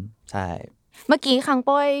ใช่เมื่อกี้คังโ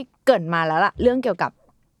ป้ยเกริ่นมาแล้วล่ะเรื่องเกี่ยวกับ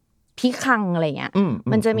พี่คังอะไรเงี้ย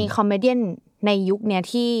มันจะมีคอมเมเดี้ในยุคเนี้ย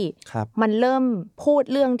ที่มันเริ่มพูด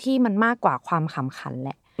เรื่องที่มันมากกว่าความขำขันแห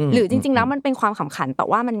ละหรือจริงๆแล้วมันเป็นความขำขันแต่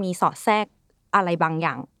ว่ามันมีสอดแทรกอะไรบางอ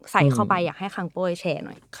ย่างใส่เข้าไปอยากให้คังโป้ยแชร์ห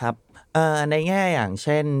น่อยครับในแง่อย่างเ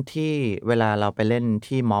ช่นที่เวลาเราไปเล่น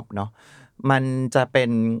ที่ม็อบเนาะมันจะเป็น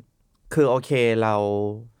คือโอเคเรา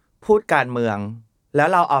พูดการเมืองแล้ว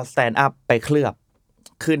เราเอาสแตนด์อัพไปเคลือบ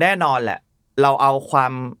คือแน่นอนแหละเราเอาคว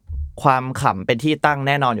ามขำเป็นที่ตั้งแ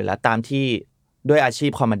น่นอนอยู่แล้วตามที่ด้วยอาชี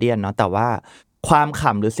พคอมเมเดี้เนาะแต่ว่าความข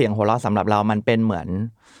ำหรือเสียงหัวเราะสำหรับเรามันเป็นเหมือน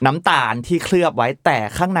น้ำตาลที่เคลือบไว้แต่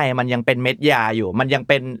ข้างในมันยังเป็นเม็ดยาอยู่มันยัง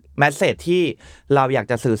เป็นแมสเสจที่เราอยาก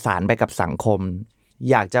จะสื่อสารไปกับสังคม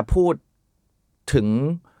อยากจะพูดถึง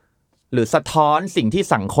หรือสะท้อนสิ่งที่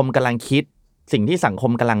สังคมกำลังคิดสิ่งที่สังค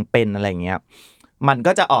มกำลังเป็นอะไรเงี้ยมัน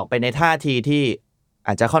ก็จะออกไปในท่าทีที่อ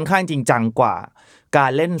าจจะค่อนข้างจริงจังกว่ากา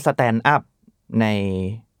รเล่นสแตนด์อัพ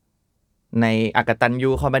ในอกตัญญู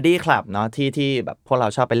คอมเมดี้คลับเนาะที่แบบพวกเรา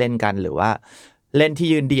ชอบไปเล่นกันหรือว่าเล่นที่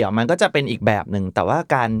ยืนเดี่ยวมันก็จะเป็นอีกแบบนึงแต่ว่า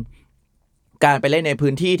การไปเล่นใน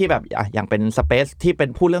พื้นที่ที่แบบอย่างเป็นสเปซที่เป็น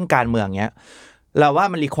พูดเรื่องการเมืองเงี้ยเราว่า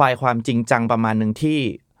มันรีควายความจริงจังประมาณนึงที่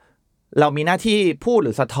เรามีหน้าที่พูดห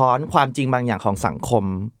รือสะท้อนความจริงบางอย่างของสังคม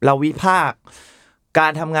เราวิพากษ์กา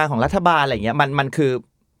รทำงานของรัฐบาลอะไรเงี้ยมันคือ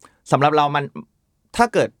สำหรับเรามันถ้า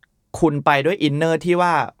เกิดคุณไปด้วยอินเนอร์ที่ว่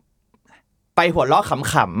าไปหัวเราะข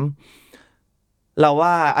ำๆเราว่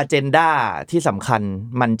าอเจนดาที่สำคัญ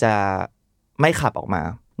มันจะไม่ขับออกมา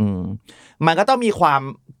มันก็ต้องมีความ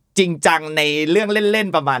จริงจังในเรื่องเล่น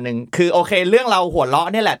ๆประมาณนึงคือโอเคเรื่องเราหัวเราะ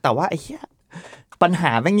นี่แหละแต่ว่าไอ้เหี้ยปัญห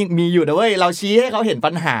าแม่งยังมีอยู่นะเว้ยเราชี้ให้เขาเห็น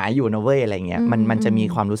ปัญหาอยู่นะเว้ยอะไรเงี้ยมันจะมี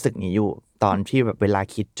ความรู้สึกนี้อยู่ตอนที่แบบเวลา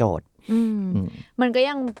คิดโจทย์มันก็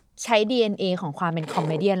ยังใช้ DNA ของความเป็นคอมเ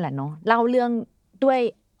มเดี้แหละเนาะเล่าเรื่องด้วย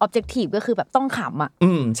objective ก็คือแบบต้องขำอ่ะ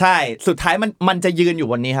ใช่สุดท้ายมันจะยืนอยู่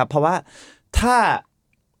บนนี้ครับเพราะว่าถ้า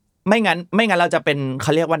ไม่งั้นเราจะเป็นเข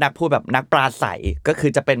าเรียกว่านักพูดแบบนักปราศัยก็คื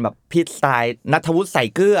อจะเป็นแบบพี่สไตล์ณัฐวุฒิใส่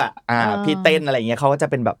เกลือพี่เต้นอะไรเงี้ยเขาก็จะ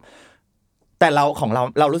เป็นแบบแต่เ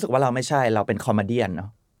รารู้สึกว่าเราไม่ใช่เราเป็นคอมเมดี้เนาะ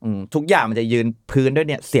ทุกอย่างมันจะยืนพื้นด้วย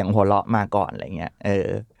เนี่ยเสียงหัวเราะมาก่อนอะไรเงี้ย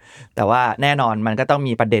แต่ว่าแน่นอนมันก็ต้อง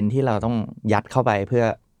มีประเด็นที่เราต้องยัดเข้าไปเพื่อ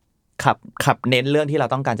ขับเน้นเรื่องที่เรา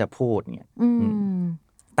ต้องการจะพูดเนี่ย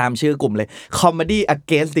ตามชื่อกลุ่มเลย Comedy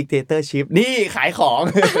Against Dictatorship นี่ขายของ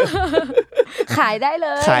ขายได้เ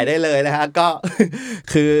ลยนะฮะก็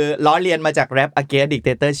คือล้อเลียนมาจาก Rap Against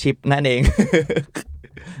Dictatorship นั่นเอง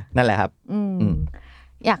นั่นแหละครับ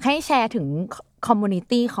อยากให้แชร์ถึงคอมมูนิ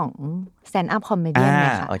ตี้ของ stand up comedian เนี่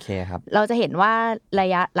ยค่ะโอเคครับเราจะเห็นว่าระ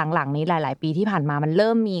ยะหลังๆนี้หลายๆปีที่ผ่านมามันเ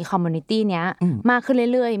ริ่มมีคอมมูนิตี้เนี้ยมากขึ้น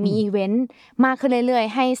เรื่อยๆมีอีเวนต์มากขึ้นเรื่อย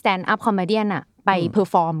ๆให้ stand up comedian อ่ะไปเพอร์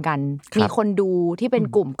ฟอร์มกันมีคนดูที่เป็น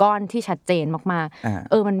กลุ่มก้อนที่ชัดเจนมาก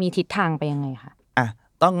ๆมันมีทิศทางไปยังไงคะ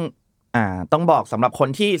ต้องบอกสำหรับคน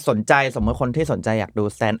ที่สนใจสมมติคนที่สนใจอยากดู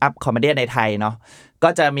stand up comedian ในไทยเนาะก็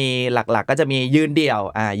จะมีหลักๆก็จะมียืนเดี่ยว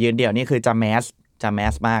ยืนเดี่ยวนี่คือจะแม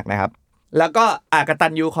สมากนะครับแล้วก็กตั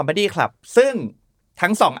ญญูคอมเมดี้คลับซึ่งทั้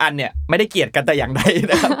ง2อันเนี่ยไม่ได้เกลียดกันแต่อย่างใด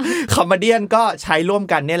นะครับคอมเมเดี้ก็ใช้ร่วม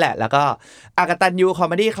กันนี่แหละแล้วก็กตัญญูคอม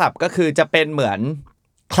เมดี้คลับก็คือจะเป็นเหมือน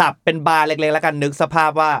คลับเป็นบาร์เล็กๆแล้วกันนึกสภา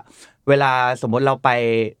พว่าเวลาสมมติเราไป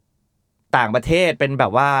ต่างประเทศเป็นแบ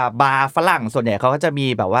บว่าบาร์ฝรั่งส่วนใหญ่เขาก็จะมี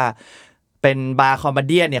แบบว่าเป็นบาร์คอมเม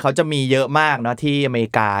ดี้เนี่ยเขาจะมีเยอะมากเนาะที่อเมริ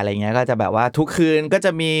กาอะไรเงี้ยก็จะแบบว่าทุกคืนก็จ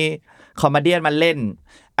ะมีคอมเมดี้มาเล่น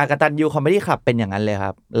กตัญญูคอมเมดี้คลับเป็นอย่างนั้นเลยค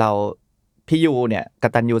รับเราพี่ยูเนี่ยก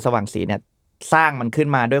ตัญญูสว่างศรีเนี่ยสร้างมันขึ้น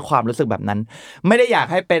มาด้วยความรู้สึกแบบนั้นไม่ได้อยาก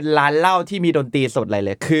ให้เป็นร้านเหล้าที่มีดนตรีสดอะไรเล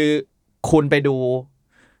ยคือคุณไปดู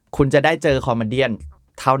คุณจะได้เจอคอมเมดี้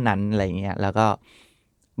เท่านั้นอะไรเงี้ยแล้วก็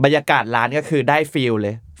บรรยากาศร้านก็คือได้ฟีลเล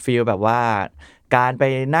ยฟีลแบบว่าการไป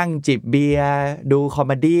นั่งจิบเบียร์ดูคอมเ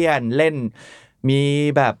มดี้เล่นมี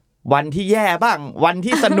แบบ วันที่แย่บ้างวัน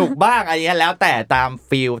ที่สนุกบ้างอะไรเงี้ยแล้วแต่ตาม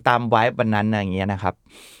ฟีลตามไวบ์วันนั้นอย่างเงี้ยนะครับ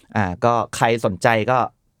ก็ใครสนใจก็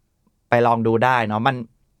ไปลองดูได้เนาะมัน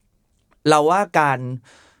เราว่าการ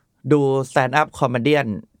ดู stand up comedian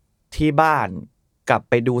ที่บ้านกับ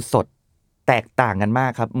ไปดูสดแตกต่างกันมา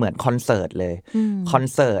กครับเหมือนคอนเสิร์ตเลยคอน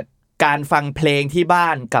เสิร์ตการฟังเพลงที่บ้า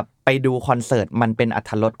นกับไปดูคอนเสิร์ตมันเป็นอรร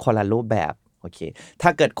ถรสคนละรูปแบบโอเคถ้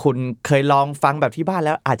าเกิดคุณเคยลองฟังแบบที่บ้านแ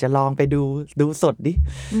ล้วอาจจะลองไปดูสดดิ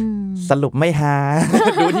สรุปไม่ฮา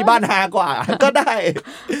ดูที่บ้านฮากว่าก็ได้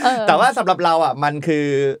แต่ว่าสำหรับเราอ่ะมั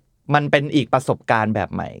นเป็นอีกประสบการณ์แบบ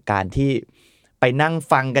ใหม่การที่ไปนั่ง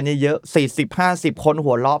ฟังกันเยอะๆ40-50คน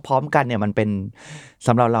หัวเราะพร้อมกันเนี่ยมันเป็นส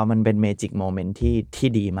ำหรับเรามันเป็นเมจิกโมเมนต์ที่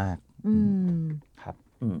ดีมากครับ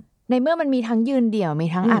ในเมื่อมันมีทั้งยืนเดี่ยวมี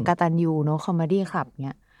ทั้งกตัญญูเนาะคอมเมดี้คลับเ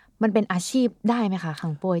นี่ยมันเป็นอาชีพได้ไหมคะคั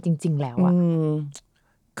งโป้ยจริงๆแล้วอ่ะ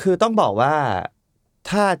คือต้องบอกว่า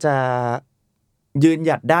ถ้าจะยืนห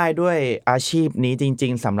ยัดได้ด้วยอาชีพนี้จริ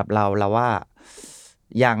งๆสำหรับเราว่า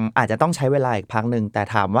ยังอาจจะต้องใช้เวลาอีกพักนึงแต่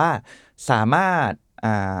ถามว่าสามารถ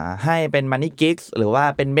ให้เป็นมันนี่กิกส์หรือว่า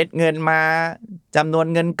เป็นเม็ดเงินมาจำนวน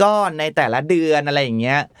เงินก้อนในแต่ละเดือนอะไรอย่างเ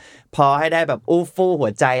งี้ยพอให้ได้แบบอู้ฟู่หั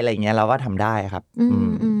วใจอะไรอย่างเงี้ยเราก็ทำได้ครับ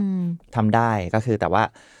ทำได้ก็คือแต่ว่า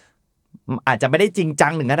อาจจะไม่ได้จริงจั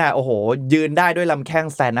งถึงขนาดโอ้โหยืนได้ด้วยลำแข้ง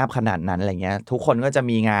สแตนด์อัพขนาดนั้นอะไรเงี้ยทุกคนก็จะ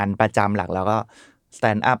มีงานประจำหลักแล้วก็สแต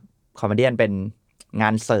นด์อัพคอมเมเดี้เป็นงา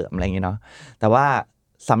นเสริมอะไรอย่างเงี้ยเนาะแต่ว่า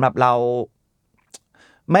สำหรับเรา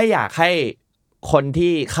ไม่อยากให้คน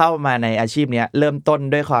ที่เข้ามาในอาชีพนี้เริ่มต้น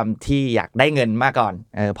ด้วยความที่อยากได้เงินมากก่อน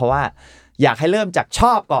เพราะว่าอยากให้เริ่มจากช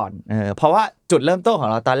อบก่อนเพราะว่าจุดเริ่มต้นของ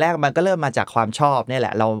เราตอนแรกมันก็เริ่มมาจากความชอบนี่แห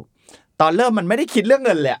ละเราตอนเริ่มมันไม่ได้คิดเรื่องเ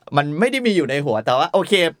งินเลยมันไม่ได้มีอยู่ในหัวแต่ว่าโอ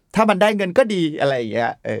เคถ้ามันได้เงินก็ดีอะไรอย่างเงี้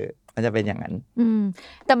ยมันจะเป็นอย่างนั้น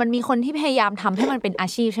แต่มันมีคนที่พยายามทำให้มันเป็นอา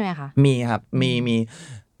ชีพใช่ไหมคะมีครับมี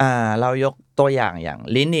เรายกตัวอย่าง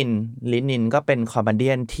ลินินก็เป็นคอมเมเ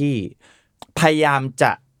ดี้ที่พยายามจ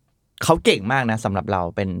ะเขาเก่งมากนะสำหรับเรา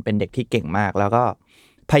เป็นเด็กที่เก่งมากแล้วก็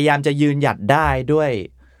พยายามจะยืนหยัดได้ด้วย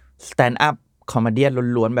สแตนด์อัพคอมเมเดี้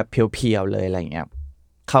ล้วนๆแบบเพียวๆเลยอะไรเงี้ย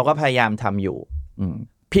เขาก็พยายามทำอยู่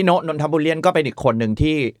พี่โนนทบุรีก็เป็นอีกคนหนึ่ง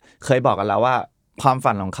ที่เคยบอกกับเราว่าความ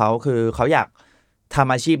ฝันของเขาคือเขาอยากท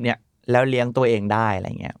ำอาชีพเนี้ยแล้วเลี้ยงตัวเองได้อะไร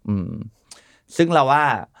เงี้ยซึ่งเราว่า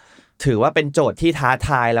ถือว่าเป็นโจทย์ที่ท้าท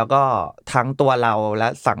ายแล้วก็ทั้งตัวเราและ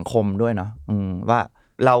สังคมด้วยเนาะว่า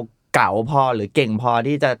เราเก๋าพอหรือเก่งพอ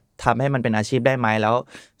ที่จะทำให้มันเป็นอาชีพได้ไหมแล้ว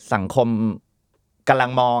สังคมกำลั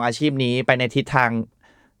งมองอาชีพนี้ไปในทิศทาง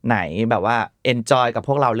ไหนแบบว่า enjoy กับพ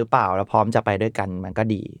วกเราหรือเปล่าแล้วพร้อมจะไปด้วยกันมันก็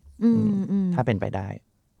ดีถ้าเป็นไปได้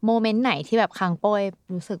โมเมนต์ไหนที่แบบคังโป้ย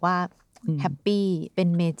รู้สึกว่าแฮปปี้เป็น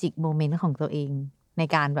เมจิกโมเมนต์ของตัวเองใน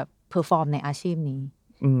การแบบเพอร์ฟอร์มในอาชีพนี้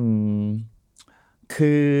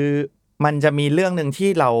คือมันจะมีเรื่องนึงที่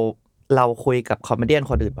เราคุยกับคอมเมเดี้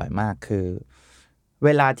คนอื่นบ่อยมากคือเว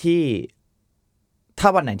ลาที่ถ้า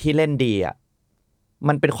วันไหนที่เล่นดีอ่ะ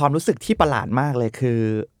มันเป็นความรู้สึกที่ประหลาดมากเลยคือ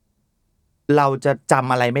เราจะจ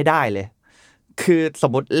ำอะไรไม่ได้เลยคือส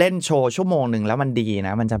มมติเล่นโชว์ชั่วโมงนึงแล้วมันดีน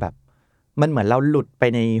ะมันจะแบบมันเหมือนเราหลุดไป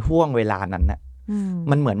ในห้วงเวลานั้นน่ะ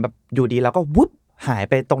มันเหมือนแบบอยู่ดีแล้วก็วุบหาย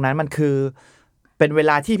ไปตรงนั้นมันคือเป็นเว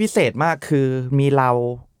ลาที่พิเศษมากคือมีเรา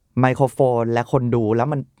ไมโครโฟนและคนดูแล้ว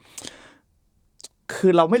มันคื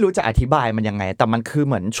อเราไม่รู้จะอธิบายมันยังไงแต่มันคือเ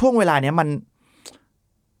หมือนช่วงเวลาเนี้ย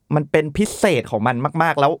มันเป็นพิเศษของมันม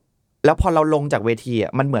ากๆแล้วพอเราลงจากเวทีอ่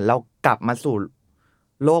ะมันเหมือนเรากลับมาสู่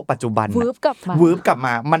โลกปัจจุบันวืบกลับม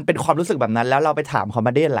ามันเป็นความรู้สึกแบบนั้นแล้วเราไปถามคอมเม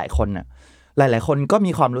ดี้หลายคนน่ะหลายๆคนก็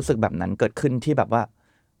มีความรู้สึกแบบนั้นเกิดขึ้นที่แบบว่า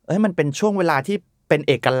มันเป็นช่วงเวลาที่เป็น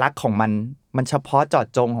เอกลักษณ์ของมันเฉพาะเจาะ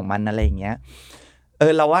จงของมันอะไรอย่างเงี้ย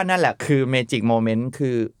เราว่านั่นแหละคือเมจิกโมเมนต์คื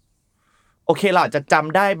อโอเคเราอาจจะจ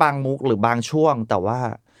ำได้บางมุกหรือบางช่วงแต่ว่า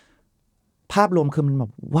ภาพรวมคือมันแบ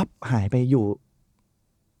บวับหายไปอยู่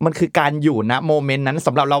มันคือการอยู่ณโมเมนต์นั้นส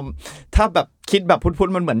ำหรับเราถ้าแบบคิดแบบพุ้น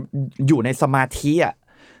ๆมันเหมือนอยู่ในสมาธิอ่ะ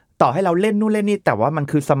ต่อให้เราเล่นนู่นเล่นนี่แต่ว่ามัน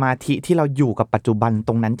คือสมาธิที่เราอยู่กับปัจจุบันต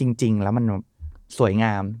รงนั้นจริงๆแล้วมันสวยง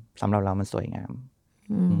ามสำหรับเรามันสวยงาม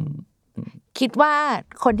คิดว่า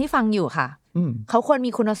คนที่ฟังอยู่ค่ะเขาควร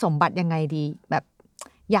มีคุณสมบัติยังไงดีแบบ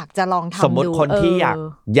อยากจะลองทำดูสมมติคนที่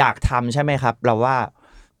อยากทำใช่ไหมครับเราว่า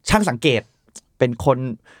ช่างสังเกตเป็นคน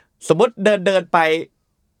สมมติเดินไ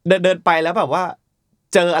ปแล้วแบบว่า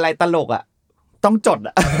เจออะไรตลกอ่ะต้องจด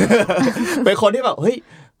อ่ะ เป็นคนที่แบบเฮ้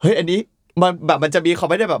ยอันนี้มันแบบมันจะมีเขา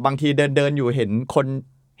ไม่ได้แบบบางทีเดินอยู่เห็นคน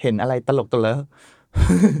เห็นอะไรตลกตัวแล้ว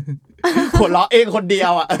หัวเราะเองคนเดีย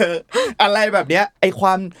วอ่ะอะไรแบบเนี้ยไอคว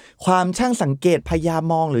ามช่างสังเกตพยายาม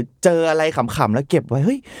มองหรือเจออะไรขำๆแล้วเก็บไว้เ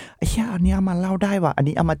ฮ้ยไอ้เหี้ยอันนี้เอามาเล่าได้ว่ะอัน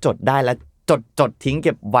นี้เอามาจดได้แล้วจดทิ้งเ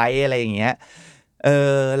ก็บไว้อะไรอย่างเงี้ย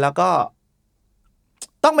แล้วก็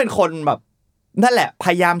ต้องเป็นคนแบบ นั่นแหละพ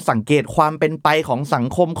ยายามสังเกตความเป็นไปของสัง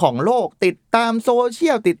คมของโลกติดตามโซเชี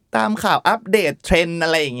ยลติดตามข่าวอัปเดตเทรนด์อ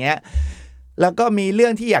ะไรอย่างเงี้ยแล้วก็มีเรื่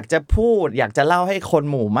องที่อยากจะพูดอยากจะเล่าให้คน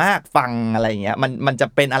หมู่มากฟังอะไรอย่างเงี้ยมันจะ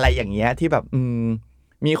เป็นอะไรอย่างเงี้ยที่แบบ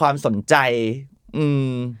มีความสนใจ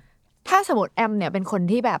ถ้าสมมติแอมเนี่ยเป็นคน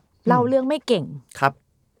ที่แบบเล่าเรื่องไม่เก่งครับ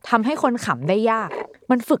ทำให้คนขำได้ยาก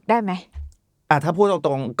มันฝึกได้ไหมถ้าพูดต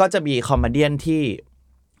รงๆก็จะมีคอมเมเดี้ที่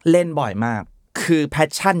เล่นบ่อยมากคือแพช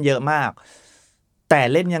ชั่นเยอะมากแต่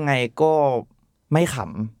เล่นยังไงก็ไม่ข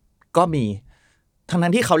ำก็มีทั้งนั้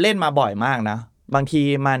นที่เขาเล่นมาบ่อยมากนะบางที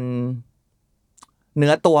มันเ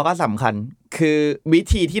นื้อตัวก็สำคัญคือวิ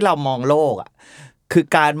ธีที่เรามองโลกคือ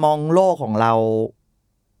การมองโลกของเรา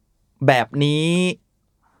แบบนี้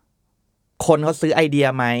คนเขาซื้อไอเดีย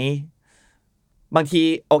ไหมบางที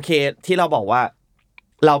โอเคที่เราบอกว่า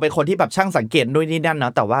เราเป็นคนที่แบบช่างสังเกตด้วยนี่นั่นน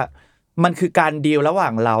ะแต่ว่ามันคือการดีลระหว่า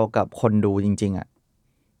งเรากับคนดูจริง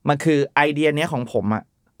ๆมันคือไอเดียเนี้ยของผม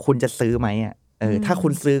คุณจะซื้อไหมถ้าคุ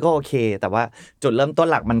ณซื้อก็โอเคแต่ว่าจุดเริ่มต้น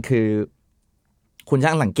หลักมันคือคุณช่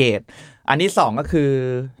างสังเกตอันที่2ก็คือ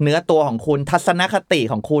เนื้อตัวของคุณทัศนคติ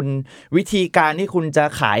ของคุณวิธีการที่คุณจะ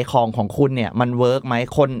ขายของคุณเนี่ยมันเวิร์กไหม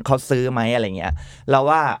คนเขาซื้อไหมอะไรเงี้ยแล้ว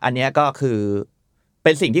ว่าอันเนี้ยก็คือเ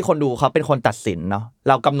ป็นสิ่งที่คนดูเขาเป็นคนตัดสินเนาะเ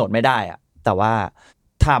รากำหนดไม่ได้แต่ว่า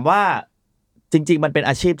ถามว่าจริงๆมันเป็น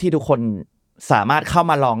อาชีพที่ทุกคนสามารถเข้า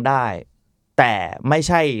มาลองได้แต่ไม่ใ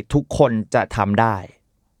ช่ทุกคนจะทำได้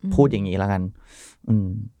พูดอย่างนี้แล้วกัน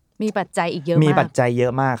มีปัจจัยอีกเยอะมากมีปัจจัยเยอ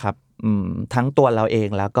ะมากครับทั้งตัวเราเอง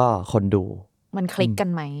แล้วก็คนดูมันคลิกกัน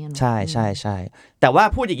ไหมใช่ใช่ใช่แต่ว่า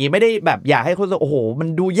พูดอย่างนี้ไม่ได้แบบอยากให้คนโอ้โหมัน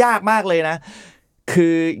ดูยากมากเลยนะคื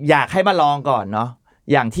ออยากให้มาลองก่อนเนาะ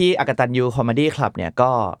อย่างที่อกตัญญูคอมเมดี้คลับเนี่ย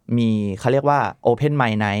ก็มีเขาเรียกว่า Open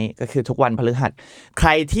Mic Night ก็คือทุกวันพฤหัสใคร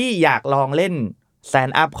ที่อยากลองเล่น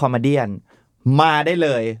Stand Up Comedian มาได้เล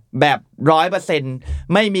ยแบบ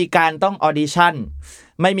 100% ไม่มีการต้องออดิชั่น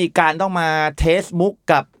ไม่มีการต้องมาเทสมุก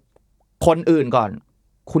กับคนอื่นก่อน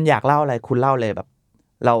คุณอยากเล่าอะไรคุณเล่าเลยแบบ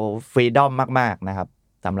เราฟรีดอมมากๆนะครับ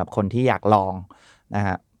สำหรับคนที่อยากลองนะฮ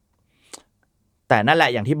ะแต่นั่นแหละ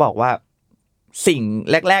อย่างที่บอกว่าสิ่ง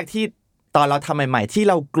แรกๆที่ตอนเราทำใหม่ๆที่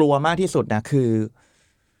เรากลัวมากที่สุดนะคือ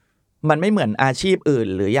มันไม่เหมือนอาชีพอื่น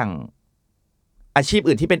หรืออย่างอาชีพ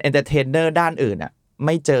อื่นที่เป็นเอนเตอร์เทนเนอร์ด้านอื่นไ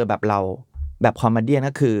ม่เจอแบบเราแบบคอมเมเดี้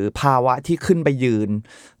ก็คือภาวะที่ขึ้นไปยืน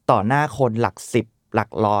ต่อหน้าคนหลัก10หลัก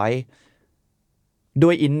ร้อยด้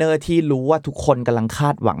วยอินเนอร์ที่รู้ว่าทุกคนกำลังคา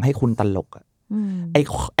ดหวังให้คุณตลกไ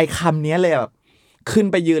อ้คำนี้เลยแบบขึ้น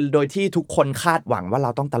ไปยืนโดยที่ทุกคนคาดหวังว่าเรา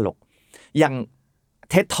ต้องตลกอย่าง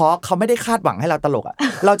เท็ดทอล์กเขาไม่ได้คาดหวังให้เราตลก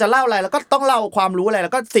เราจะเล่าอะไรแล้วก็ต้องเล่าความรู้อะไรแล้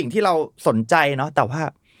วก็สิ่งที่เราสนใจเนาะแต่ว่า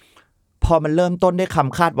พอมันเริ่มต้นด้วยค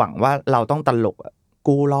ำคาดหวังว่าเราต้องตลก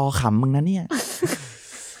กูรอขำมึงนะเนี่ย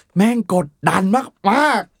แม่งกดดันม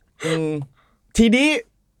ากทีนี้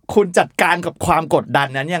คุณจัดการกับความกดดัน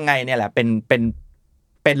นั้นยังไงเนี่ยแหละเ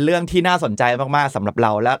ป็นเรื่องที่น่าสนใจมากๆสำหรับเร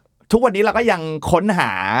าแล้วทุกวันนี้เราก็ยังค้นห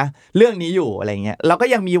าเรื่องนี้อยู่อะไรเงี้ยเราก็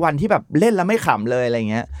ยังมีวันที่แบบเล่นแล้วไม่ขำเลยอะไร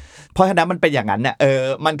เงี้ยเพราะฉะนั้นมันเป็นอย่างนั้นเนี่ย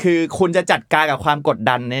มันคือคุณจะจัดการกับความกด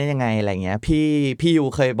ดันนี้ยังไงอะไรเงี้ยพี่ยู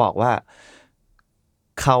เคยบอกว่า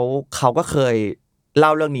เขาก็เคยเล่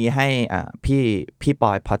าเรื่องนี้ให้พี่ป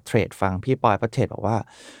อยพอร์เทรตฟังพี่ปอยพอร์เทรตบอกว่า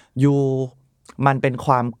ยูมันเป็นค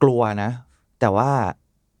วามกลัวนะแต่ว่า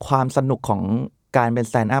ความสนุกของการเป็น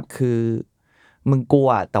สแตนด์อัพคือมึงกลัว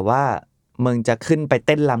แต่ว่ามึงจะขึ้นไปเ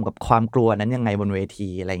ต้นรำกับความกลัวนั้นยังไงบนเวที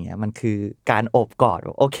อะไรเงี้ยมันคือการโอบกอด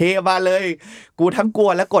โอเคมาเลยกูทั้งกลัว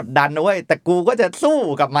และกดดันนะเว้ยแต่กูก็จะสู้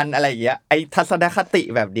กับมันอะไรอย่างเงี้ยไอ้ทัศนคติ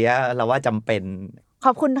แบบเนี้ยเราว่าจำเป็นข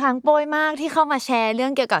อบคุณทางโป้ยมากที่เข้ามาแชร์เรื่อ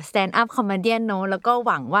งเกี่ยวกับ stand up comedian เนอะแล้วก็ห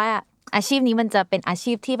วังว่าอาชีพนี้มันจะเป็นอา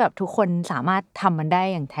ชีพที่แบบทุกคนสามารถทำมันได้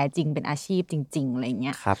อย่างแท้จริงเป็นอาชีพจริงๆอะไรเ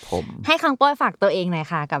งี้ยครับผมให้คังโป้ยฝากตัวเองหน่อย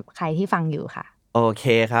ค่ะกับใครที่ฟังอยู่ค่ะโอเค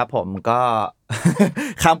ครับผมก็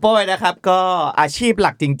คังโป้ยนะครับก็อาชีพห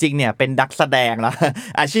ลักจริงๆเนี่ยเป็นนักแสดงแล้ว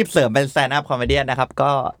อาชีพเสริมเป็นสแตนด์อัพคอมเมดี้นะครับ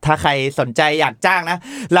ก็ถ้าใครสนใจอยากจ้างนะ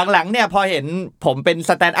หลังๆเนี่ยพอเห็นผมเป็น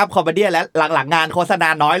สแตนด์อัพคอมเมดี้แล้วหลังๆงานโฆษณา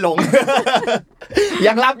น้อยลง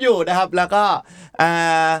ยังรับอยู่นะครับแล้วก็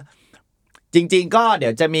จริงๆก็เดี๋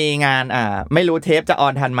ยวจะมีงานไม่รู้เทปจะออ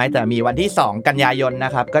นทันไหมแต่มีวันที่2กันยายนน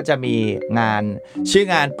ะครับก็จะมีงานชื่อ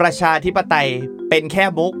งานประชาธิปไตยเป็นแค่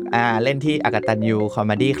มุกเล่นที่อกตัญญูคอมเ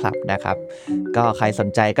มดี้คลับนะครับก็ใครสน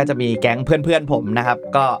ใจก็จะมีแก๊งเพื่อนๆผมนะครับ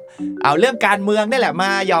ก็เอาเรื่องการเมืองนี่แหละม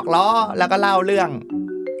าหยอกล้อแล้วก็เล่าเรื่อง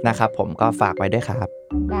นะครับผมก็ฝากไว้ด้วยครับ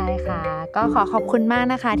ได้ค่ะก็ขอบคุณมาก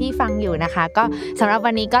นะคะที่ฟังอยู่นะคะก็สำหรับ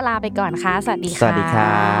วันนี้ก็ลาไปก่อนค่ะสวัสดีค่ะสวัสดีค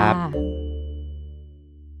รับ